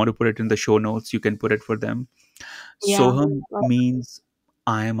if you want to put it in the show notes, you can put it for them. Yeah. Soham means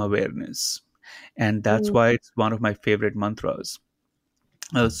I am awareness. And that's Mm. why it's one of my favorite mantras.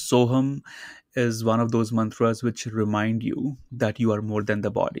 Soham is one of those mantras which remind you that you are more than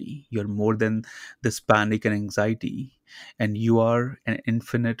the body, you're more than this panic and anxiety, and you are an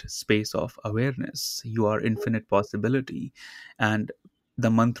infinite space of awareness. You are infinite possibility. And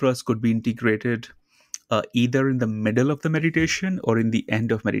the mantras could be integrated either in the middle of the meditation or in the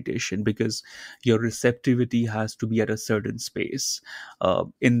end of meditation, because your receptivity has to be at a certain space.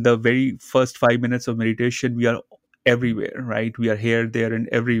 In the very first 5 minutes of meditation, we are everywhere, right? We are here, there, and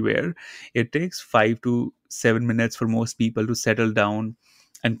everywhere. It takes 5 to 7 minutes for most people to settle down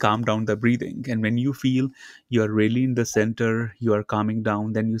and calm down the breathing. And when you feel you are really in the center, you are calming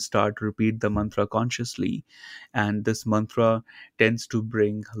down, then you start to repeat the mantra consciously. And this mantra tends to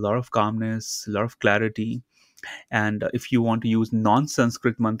bring a lot of calmness, a lot of clarity. And if you want to use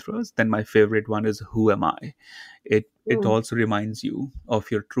non-Sanskrit mantras, then my favorite one is Who Am I? It Mm. also reminds you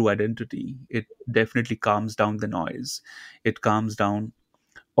of your true identity. It definitely calms down the noise. It calms down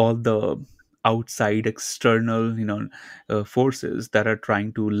all the outside external forces that are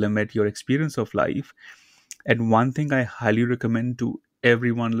trying to limit your experience of life. And one thing I highly recommend to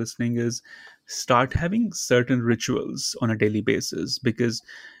everyone listening is start having certain rituals on a daily basis, because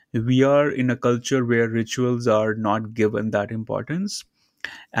we are in a culture where rituals are not given that importance.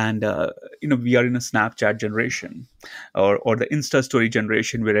 And we are in a Snapchat generation, or the Insta story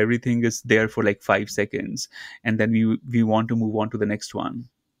generation, where everything is there for like 5 seconds, and then we want to move on to the next one.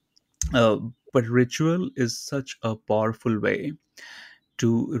 uh, but ritual is such a powerful way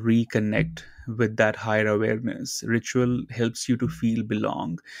to reconnect with that higher awareness. Ritual helps you to feel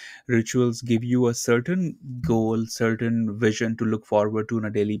belong. Rituals give you a certain goal, certain vision to look forward to on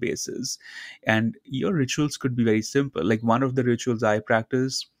a daily basis. And your rituals could be very simple. Like, one of the rituals I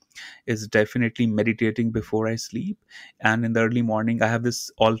practice is definitely meditating before I sleep. And in the early morning, I have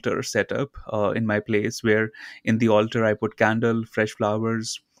this altar set up in my place, where in the altar I put candle, fresh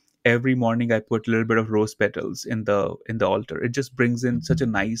flowers. Every morning I put a little bit of rose petals in the altar. It just brings in such a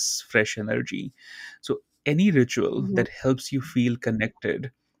nice fresh energy. So any ritual Mhm. that helps you feel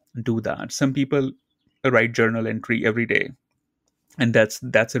connected, do that. Some people write journal entry every day, and that's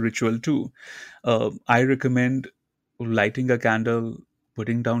a ritual too. I recommend lighting a candle,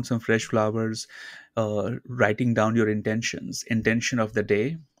 putting down some fresh flowers, writing down your intention of the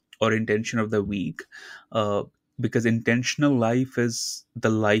day or intention of the week, uh, because intentional life is the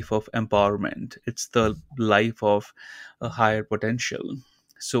life of empowerment. It's the life of a higher potential.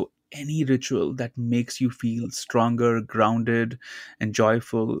 So any ritual that makes you feel stronger, grounded, and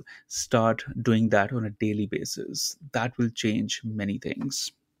joyful, start doing that on a daily basis. That will change many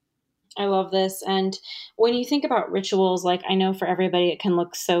things. I love this. And when you think about rituals, like I know for everybody it can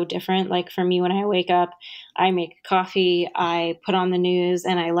look so different. Like for me, when I wake up, I make coffee, I put on the news,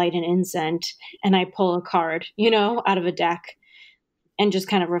 and I light an incense and I pull a card, out of a deck and just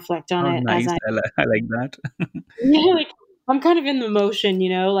kind of reflect on Oh, it as nice. I, I like that. like I'm kind of in the motion,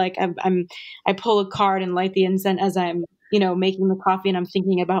 like I pull a card and light the incense as I'm, making the coffee, and I'm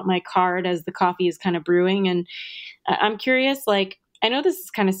thinking about my card as the coffee is kind of brewing. And I'm curious, like, I know this is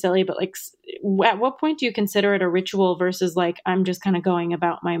kind of silly, but like, at what point do you consider it a ritual versus like, I'm just kind of going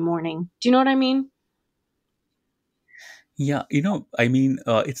about my morning? Do you know what I mean? Yeah, I mean,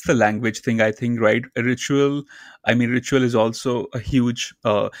 it's the language thing, I think, right? A ritual, I mean, ritual is also a huge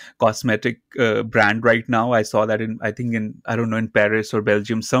cosmetic brand right now. I saw that I think I don't know, in Paris or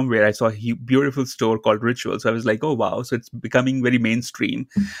Belgium, somewhere. I saw a beautiful store called Ritual. So I was like, oh, wow. So it's becoming very mainstream.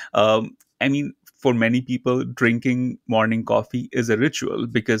 I mean, for many people, drinking morning coffee is a ritual,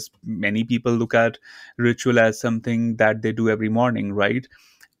 because many people look at ritual as something that they do every morning, right?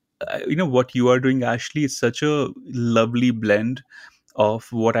 What you are doing, Ashley, is such a lovely blend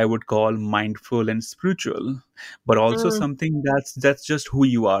of what I would call mindful and spiritual, but also Mm, something that's just who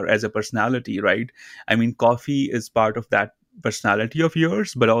you are as a personality, right? I mean, coffee is part of that personality of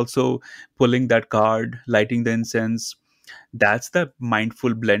yours, but also pulling that card, lighting the incense, that's the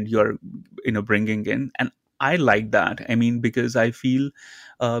mindful blend you're bringing in. And I like that. I mean, because I feel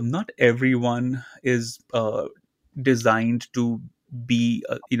not everyone is designed to be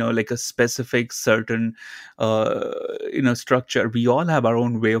like a specific certain uh, structure. We all have our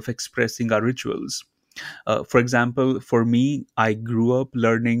own way of expressing our rituals. For example, for me, I grew up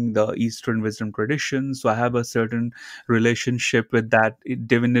learning the Eastern wisdom tradition, so I have a certain relationship with that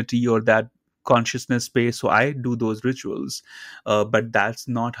divinity or that consciousness space. So I do those rituals, but that's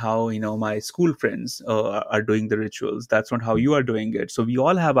not how my school friends are doing the rituals. That's not how you are doing it. So we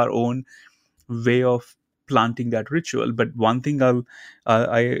all have our own way of planting that ritual. But one thing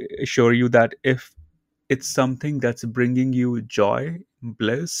I assure you that if it's something that's bringing you joy,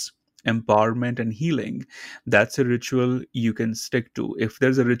 bliss, empowerment, and healing, that's a ritual you can stick to. If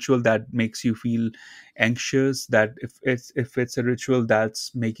there's a ritual that makes you feel anxious, that if it's a ritual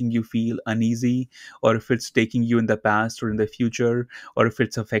that's making you feel uneasy, or if it's taking you in the past or in the future, or if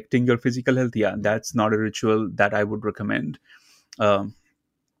it's affecting your physical health, yeah, that's not a ritual that I would recommend. Um,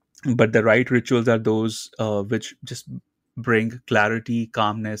 but the right rituals are those which just bring clarity,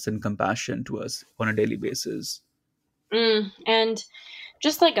 calmness, and compassion to us on a daily basis. And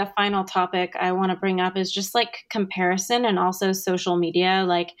just like a final topic I want to bring up is just like comparison and also social media.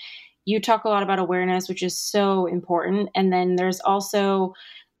 Like you talk a lot about awareness, which is so important. And then there's also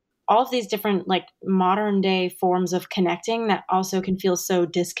all of these different like modern day forms of connecting that also can feel so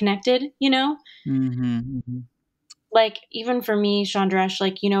disconnected, Mm-hmm. like even for me, Chandrash,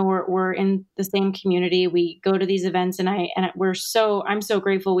 like, we're in the same community. We go to these events I'm so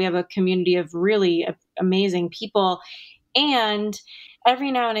grateful. We have a community of really amazing people. And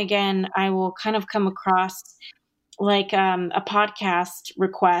every now and again, I will kind of come across like a podcast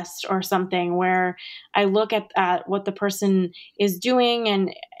request or something where I look at what the person is doing.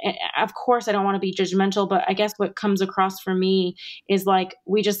 And of course, I don't want to be judgmental, but I guess what comes across for me is like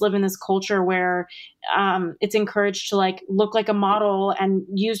we just live in this culture where it's encouraged to like look like a model and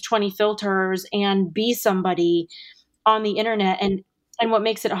use 20 filters and be somebody on the internet. And what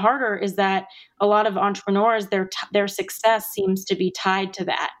makes it harder is that a lot of entrepreneurs, their success seems to be tied to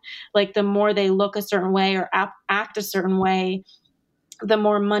that. Like the more they look a certain way or act a certain way, the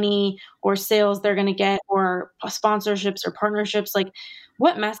more money or sales they're going to get, or sponsorships or partnerships. Like,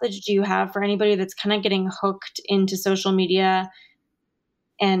 what message do you have for anybody that's kind of getting hooked into social media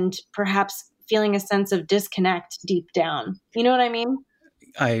and perhaps feeling a sense of disconnect deep down? You know what I mean?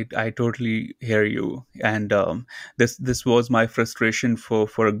 I totally hear you, and this was my frustration for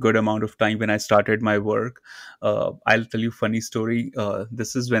a good amount of time when I started my work. I'll tell you a funny story.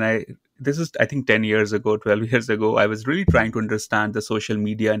 This is I think 10 years ago, 12 years ago. I was really trying to understand the social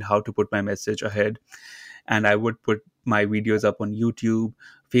media and how to put my message ahead, and I would put my videos up on YouTube.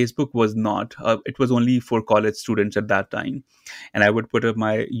 Facebook was not; it was only for college students at that time, and I would put up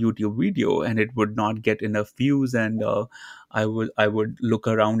my YouTube video, and it would not get enough views, and I would look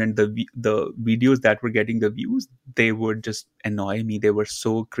around, and the videos that were getting the views, they would just annoy me. They were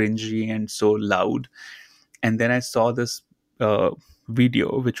so cringy and so loud. And then I saw this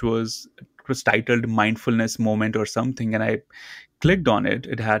video which was titled "Mindfulness Moment" or something, and I clicked on it.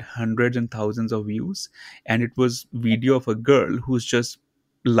 It had hundreds and thousands of views, and it was video of a girl who's just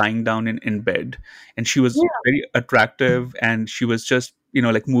lying down in bed, and she was very attractive, and she was just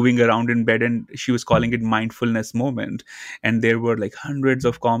like moving around in bed, and she was calling it mindfulness moment. And there were like hundreds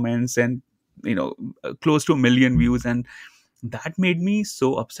of comments, and close to 1 million views, and that made me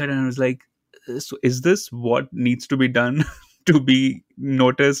so upset. And I was like, so is this what needs to be done to be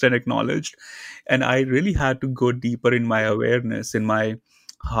noticed and acknowledged? And I really had to go deeper in my awareness, in my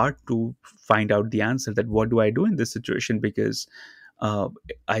heart, to find out the answer, that what do I do in this situation? Because uh,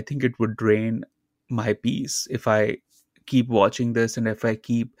 I think it would drain my peace if I keep watching this, and if I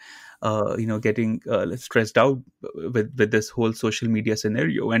keep getting stressed out with this whole social media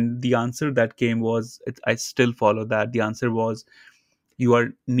scenario. And the answer that came was, I still follow that. The answer was, you are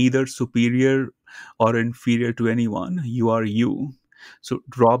neither superior or inferior to anyone. You are you. So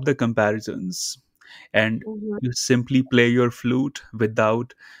drop the comparisons, and Mhm. you simply play your flute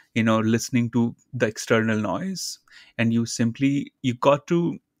without listening to the external noise. And you got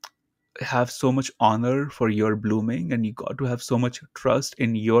to have so much honor for your blooming, and you got to have so much trust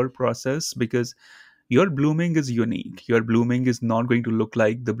in your process, because your blooming is unique. Your blooming is not going to look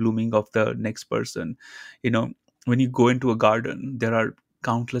like the blooming of the next person. you know when you go into a garden, there are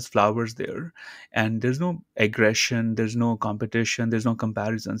countless flowers there, and there's no aggression, there's no competition, there's no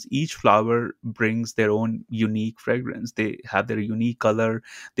comparisons. Each flower brings their own unique fragrance. They have their unique color.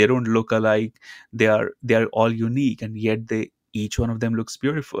 They don't look alike. They are all unique, and yet they each one of them looks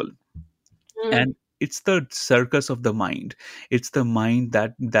beautiful. Mm. And it's the circus of the mind. It's the mind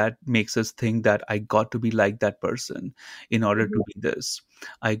that makes us think that I got to be like that person in order to be this.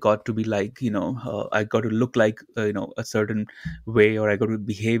 I got to be like, I got to look like a certain way, or I got to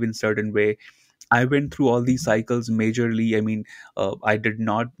behave in certain way. I went through all these cycles majorly. I mean, I did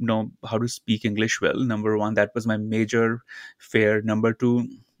not know how to speak English well. Number one, that was my major fear. Number two,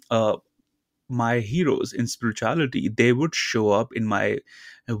 uh, my heroes in spirituality, they would show up in my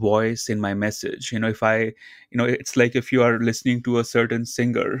voice, in my message. If I, it's like if you are listening to a certain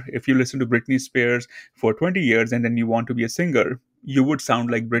singer, if you listen to Britney Spears for 20 years and then you want to be a singer, you would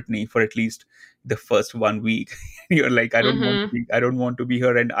sound like Britney for at least the first 1 week. You're like, Mm-hmm. I don't want to be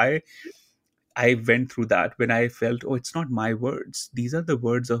her. And I went through that when I felt, oh, it's not my words. These are the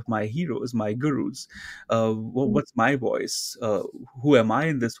words of my heroes, my gurus. What's my voice? Who am I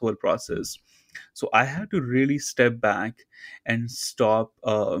in this whole process? So I had to really step back and stop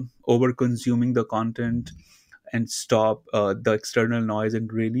over consuming the content and stop the external noise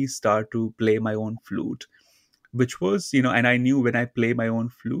and really start to play my own flute, which was, and I knew when I play my own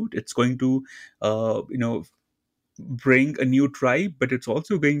flute, it's going to, bring a new tribe, but it's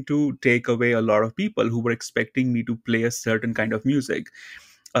also going to take away a lot of people who were expecting me to play a certain kind of music.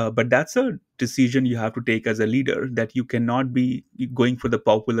 But that's a decision you have to take as a leader, that you cannot be going for the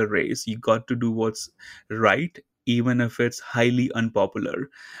popular race. You got to do what's right, even if it's highly unpopular.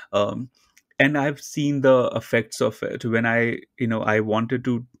 Um, and I've seen the effects of it when I wanted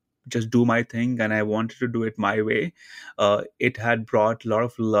to just do my thing and I wanted to do it my way. It had brought a lot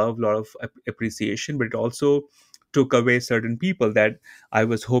of love, a lot of appreciation, but it also took away certain people that I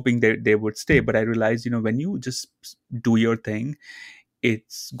was hoping that they would stay. But I realized, when you just do your thing,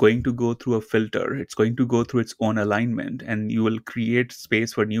 it's going to go through a filter, it's going to go through its own alignment, and you will create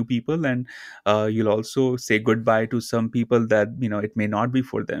space for new people, and you'll also say goodbye to some people that it may not be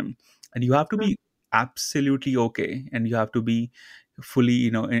for them. And you have to be absolutely okay, and you have to be fully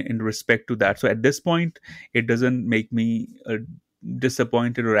in respect to that. So at this point, it doesn't make me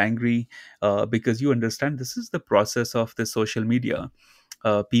disappointed or angry, because you understand this is the process of the social media.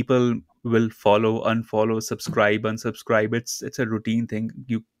 People will follow, unfollow, subscribe, unsubscribe. It's a routine thing.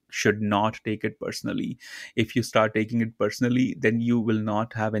 You should not take it personally. If you start taking it personally, then you will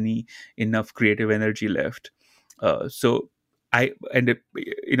not have any enough creative energy left. So I and if,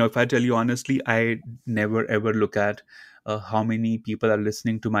 if I tell you honestly, I never ever look at how many people are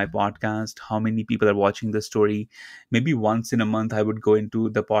listening to my podcast, how many people are watching the story. Maybe once in a month, I would go into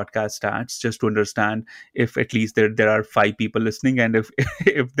the podcast stats just to understand if at least there are 5 people listening, and if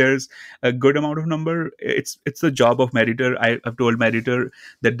if there's a good amount of number, it's the job of Meditator. I've told Meditator,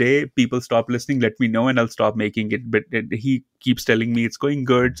 the day people stop listening, let me know and I'll stop making it. But he keeps telling me it's going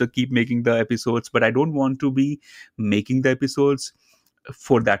good, so keep making the episodes. But I don't want to be making the episodes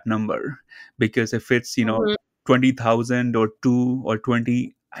for that number, because if it's Mm-hmm. 20,000 or 2 or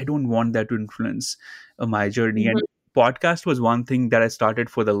 20, I don't want that to influence my journey. And podcast was one thing that I started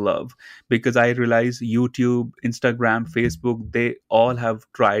for the love, because I realized YouTube, Instagram, Facebook, they all have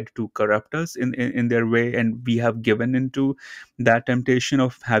tried to corrupt us in their way, and we have given into that temptation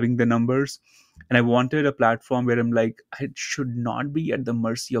of having the numbers. And I wanted a platform where I'm like, I should not be at the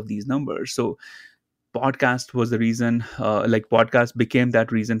mercy of these numbers. So podcast was the reason, podcast became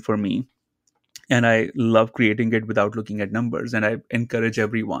that reason for me. And I love creating it without looking at numbers. And I encourage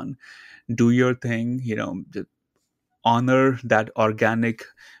everyone, do your thing, just honor that organic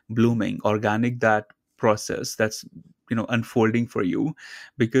blooming, organic that process that's unfolding for you.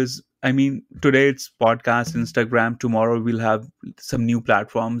 Because I mean, today it's podcast, Instagram, tomorrow we'll have some new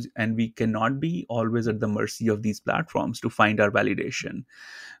platforms, and we cannot be always at the mercy of these platforms to find our validation.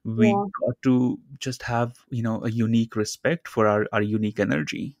 We Yeah. got to just have a unique respect for our unique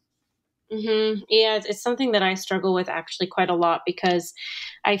energy. Yeah, it's something that I struggle with actually quite a lot, because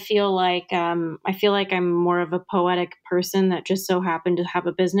I feel like I'm more of a poetic person that just so happened to have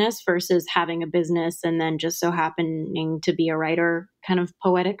a business versus having a business and then just so happening to be a writer, kind of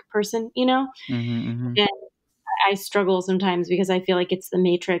poetic person, Mm-hmm, And I struggle sometimes because I feel like it's the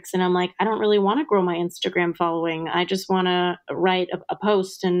matrix, and I'm like, I don't really want to grow my Instagram following. I just want to write a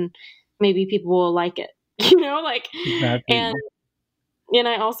post and maybe people will like it, like, and exactly.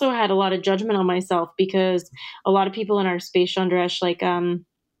 I also had a lot of judgment on myself because a lot of people in our space, Chandresh,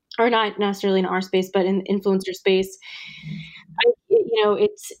 or not necessarily in our space, but in influencer space,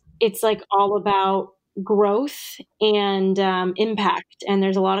 it's like all about growth and impact. And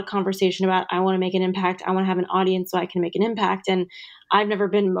there's a lot of conversation about, I want to make an impact. I want to have an audience so I can make an impact. And I've never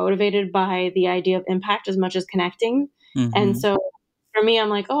been motivated by the idea of impact as much as connecting. And Mm-hmm. so for me, I'm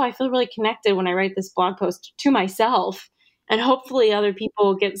like, oh, I feel really connected when I write this blog post to myself, and hopefully other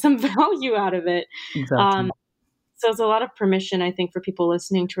people get some value out of it. Exactly. Um, so it's a lot of permission, I think, for people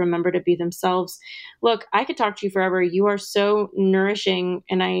listening to remember to be themselves. Look, I could talk to you forever. You are so nourishing,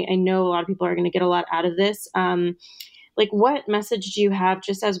 and I know a lot of people are going to get a lot out of this. like, what message do you have,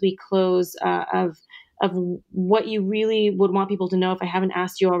 just as we close, of what you really would want people to know if I haven't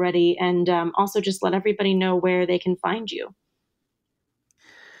asked you already, and also just let everybody know where they can find you?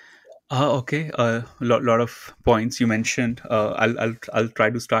 Okay, lot of points you mentioned. I'll try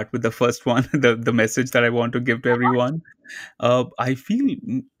to start with the first one, the message that I want to give to everyone. I feel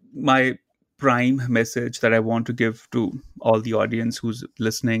my prime message that I want to give to all the audience who's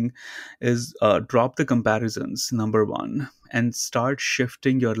listening is drop the comparisons, number one, and start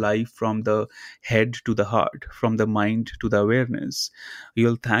shifting your life from the head to the heart, from the mind to the awareness.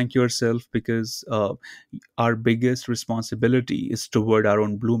 You'll thank yourself because our biggest responsibility is toward our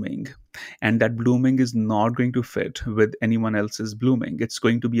own blooming. And that blooming is not going to fit with anyone else's blooming. It's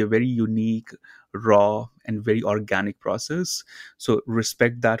going to be a very unique, raw, and very organic process. So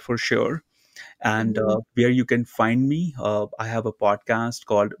respect that for sure. And where you can find me, I have a podcast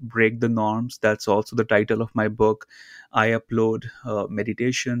called Break the Norms. That's also the title of my book. I upload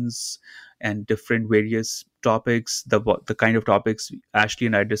meditations and different various topics, the kind of topics Ashley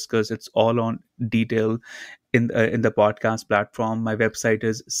and I discuss. It's all on detail in the podcast platform. My website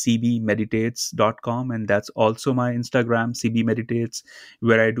is cbmeditates.com, and that's also my Instagram, cbmeditates,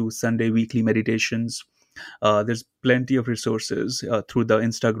 where I do Sunday weekly meditations. There's plenty of resources through the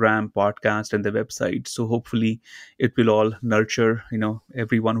Instagram, podcast, and the website. So hopefully it will all nurture,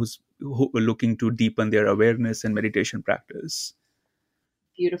 everyone who's looking to deepen their awareness and meditation practice.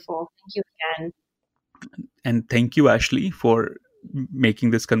 Beautiful. Thank you again. And thank you, Ashley, for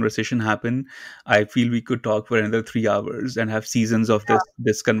making this conversation happen. I feel we could talk for another 3 hours and have seasons of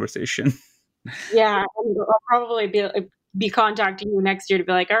this conversation. Yeah, I'll probably be contacting you next year to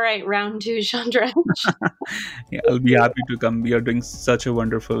be like, all right, round 2, Chandresh. Yeah, I'll be happy to come. You are doing such a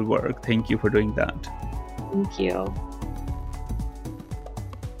wonderful work. Thank you for doing that. Thank you.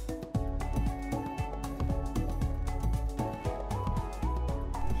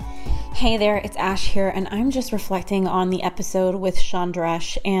 Hey there, it's Ash here, and I'm just reflecting on the episode with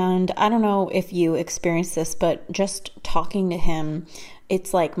Chandresh, and I don't know if you experienced this, but just talking to him,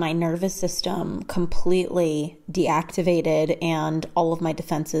 it's like my nervous system completely deactivated and all of my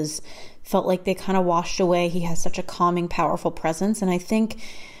defenses felt like they kind of washed away. He has such a calming, powerful presence, and I think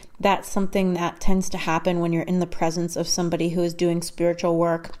that's something that tends to happen when you're in the presence of somebody who is doing spiritual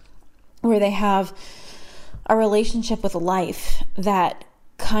work, where they have a relationship with life that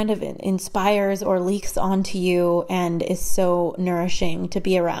kind of inspires or leaks onto you and is so nourishing to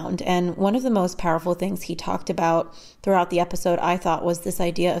be around. And one of the most powerful things he talked about throughout the episode, I thought, was this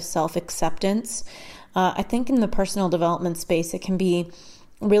idea of self-acceptance. I think in the personal development space, it can be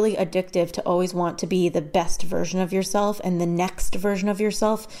really addictive to always want to be the best version of yourself and the next version of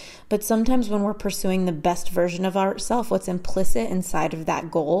yourself. But sometimes when we're pursuing the best version of ourselves, what's implicit inside of that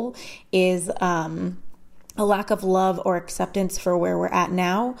goal is a lack of love or acceptance for where we're at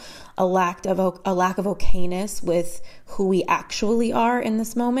now, a lack of okayness with who we actually are in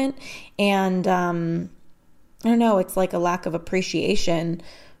this moment. And I don't know, it's like a lack of appreciation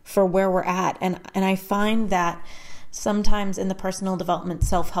for where we're at. And I find that sometimes in the personal development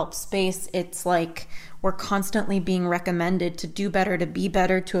self-help space, it's like we're constantly being recommended to do better, to be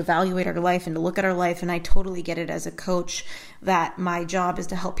better, to evaluate our life and to look at our life. And I totally get it as a coach that my job is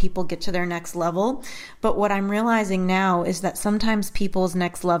to help people get to their next level. But what I'm realizing now is that sometimes people's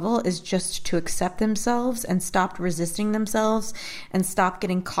next level is just to accept themselves and stop resisting themselves and stop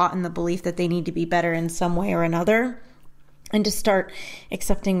getting caught in the belief that they need to be better in some way or another, and to start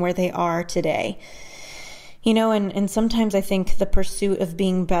accepting where they are today. And sometimes I think the pursuit of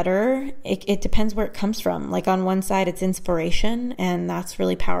being better, it depends where it comes from. Like on one side, it's inspiration, and that's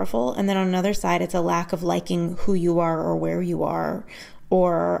really powerful. And then on another side, it's a lack of liking who you are or where you are,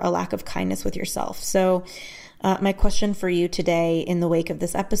 or a lack of kindness with yourself. So my question for you today in the wake of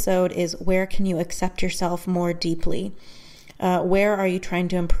this episode is, where can you accept yourself more deeply? Where are you trying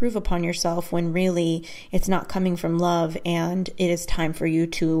to improve upon yourself when really it's not coming from love, and it is time for you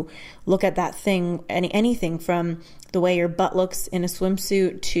to look at that thing, anything from the way your butt looks in a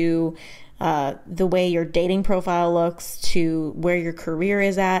swimsuit to the way your dating profile looks to where your career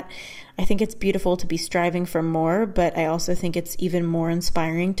is at. I think it's beautiful to be striving for more, but I also think it's even more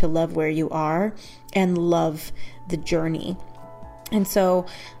inspiring to love where you are and love the journey. And so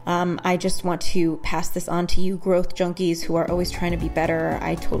I just want to pass this on to you growth junkies who are always trying to be better.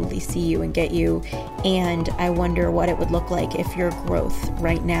 I totally see you and get you. And I wonder what it would look like if your growth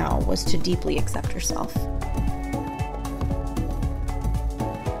right now was to deeply accept yourself.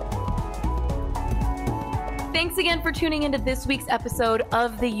 Thanks Thanks again for tuning into this week's episode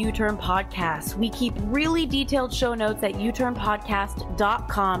of the U-Turn Podcast. We keep really detailed show notes at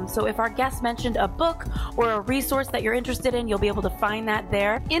uturnpodcast.com. So if our guest mentioned a book or a resource that you're interested in, you'll be able to find that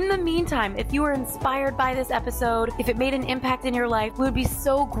there. In the meantime, if you were inspired by this episode, if it made an impact in your life, we would be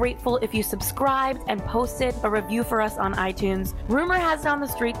so grateful if you subscribed and posted a review for us on iTunes. Rumor has it on the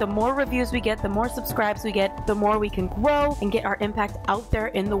street, the more reviews we get, the more subscribes we get, the more we can grow and get our impact out there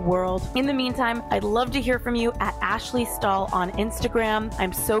in the world. In the meantime, I'd love to hear from you at Ashley Stahl on Instagram.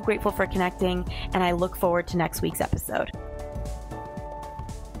 I'm so grateful for connecting, and I look forward to next week's episode.